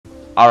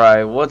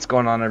Alright, what's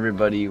going on,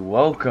 everybody?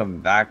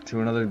 Welcome back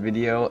to another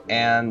video.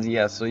 And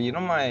yeah, so you know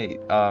my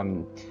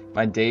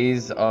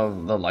days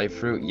of the light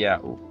fruit,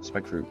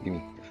 spec fruit, give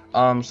me.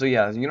 So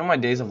yeah, you know my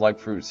days of light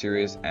fruit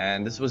series,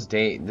 and this is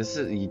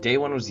day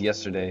one was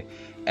yesterday.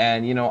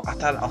 And you know, I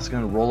thought I was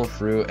gonna roll a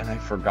fruit and I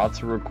forgot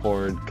to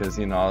record because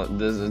you know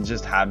this is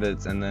just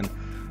habits. And then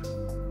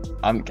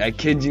I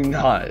kid you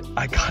not,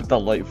 I got the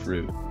light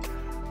fruit.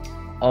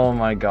 Oh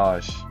my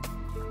gosh,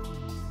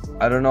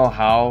 I don't know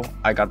how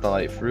I got the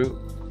light fruit,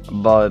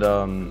 but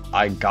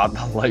I got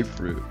the light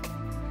fruit.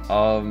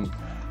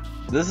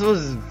 This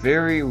was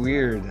very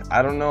weird.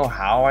 I don't know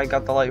how I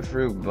got the light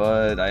fruit,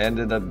 but I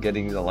ended up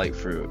getting the light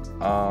fruit.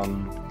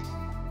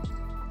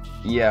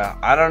 Yeah,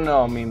 I don't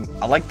know. I mean,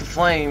 I like the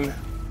flame,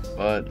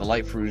 but the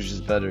light fruit is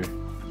just better.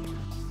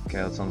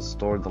 Okay, let's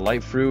unstore the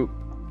light fruit.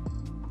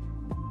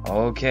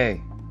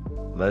 Okay,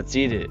 let's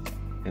eat it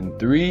in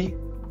 3,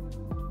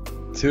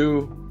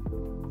 2,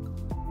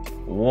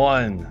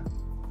 1.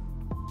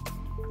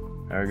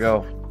 There we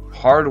go.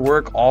 Hard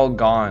work all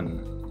gone.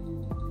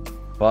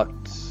 But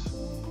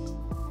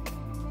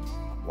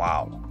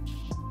wow,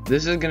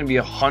 this is gonna be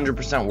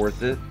 100%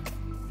 worth it.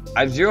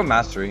 I have 0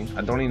 mastery.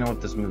 I don't even know what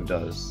this move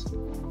does.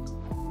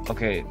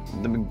 Okay,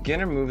 the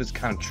beginner move is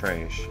kind of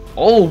trash.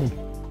 Oh,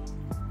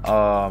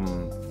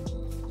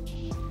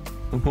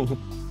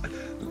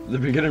 the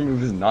beginner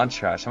move is not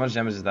trash. How much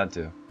damage does that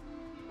do?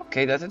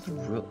 Okay, that did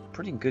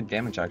pretty good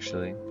damage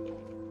actually.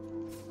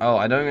 Oh,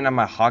 I don't even have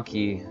my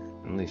hockey.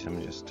 At least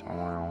I'm just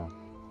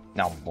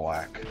now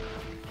black.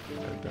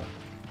 There we go.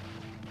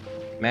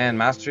 Man,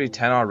 mastery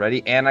 10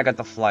 already, and I got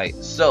the flight.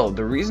 So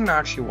the reason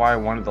actually why I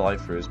wanted the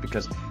light fruit is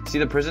because see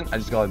the prison? I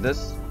just go like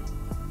this,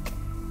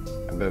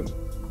 and boom.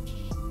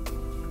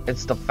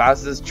 It's the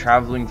fastest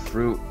traveling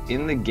fruit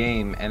in the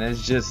game, and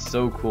it's just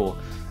so cool.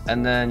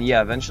 And then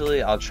yeah,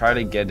 eventually I'll try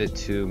to get it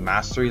to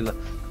mastery.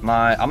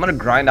 I'm gonna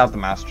grind out the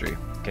mastery,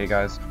 okay,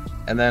 guys.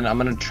 And then I'm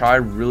gonna try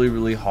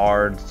really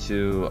hard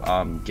to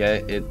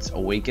get its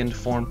awakened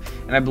form,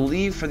 and I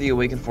believe for the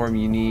awakened form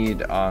you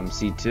need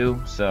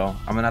C2, so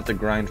I'm gonna have to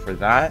grind for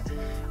that.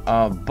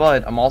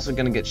 But I'm also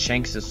gonna get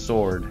Shanks'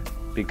 sword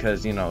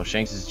because you know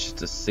Shanks is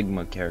just a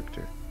Sigma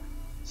character.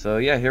 So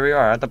yeah, here we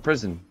are at the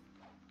prison,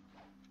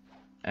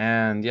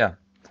 and yeah,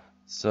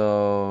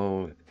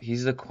 so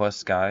he's the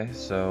quest guy.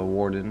 So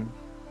warden.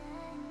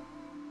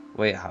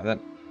 Wait,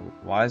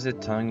 why is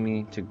it telling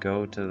me to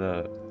go to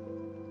the?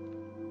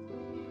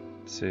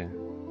 Let's see.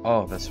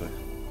 Oh, this way.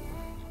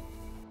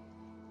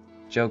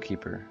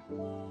 Jailkeeper.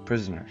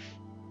 Prisoner.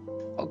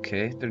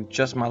 Okay, they're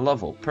just my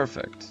level.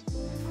 Perfect.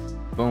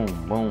 Boom,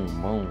 boom,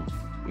 boom.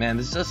 Man,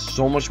 this does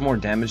so much more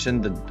damage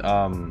than the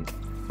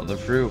other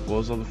fruit. What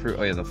was the other fruit?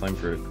 Oh yeah, the flame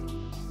fruit.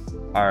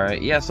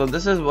 Alright, yeah, so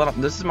this is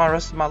my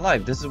rest of my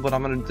life. This is what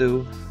I'm gonna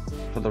do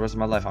for the rest of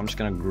my life. I'm just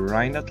gonna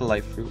grind out the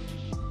light fruit.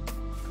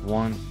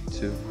 1,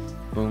 2,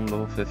 boom,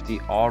 level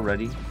 50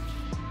 already.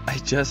 I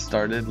just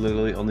started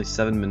literally only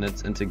 7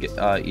 minutes into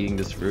eating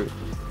this fruit,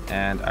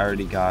 and I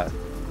already got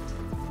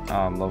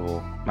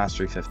level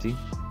mastery 50,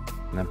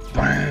 and then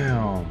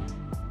BAM!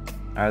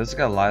 Alright,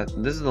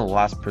 this is the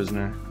last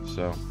prisoner,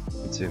 so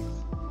let's see.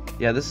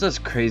 Yeah, this does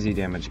crazy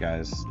damage,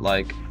 guys.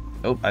 Like,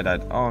 oh, I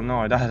died. Oh no,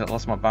 I died. I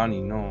lost my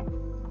bounty. No.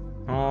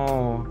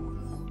 Oh.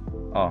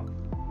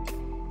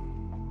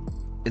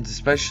 It's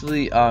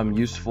especially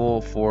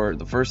useful for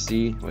the first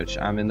sea, which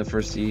I'm in the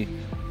first sea.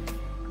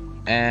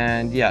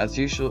 And yeah, it's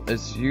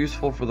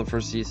useful for the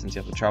first sea since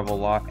you have to travel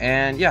a lot.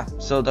 And yeah,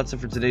 so that's it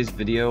for today's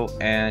video.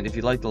 And if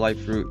you like the light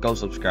fruit, go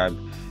subscribe.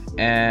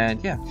 And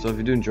yeah, so if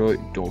you do enjoy,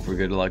 don't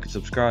forget to like and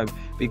subscribe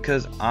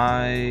because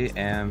I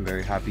am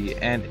very happy.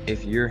 And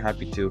if you're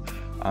happy too,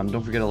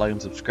 don't forget to like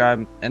and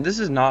subscribe. And this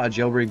is not a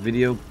jailbreak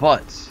video,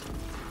 but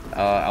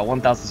at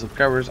 1,000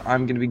 subscribers,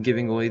 I'm gonna be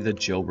giving away the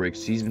jailbreak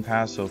season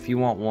pass. So if you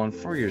want one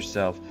for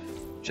yourself,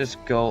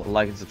 just go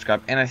like and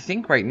subscribe. And I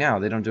think right now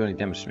they don't do any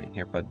damage to me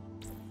here, but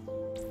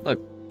look.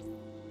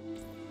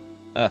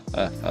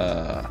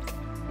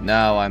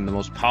 Now I'm the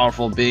most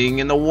powerful being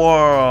in the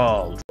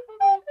world.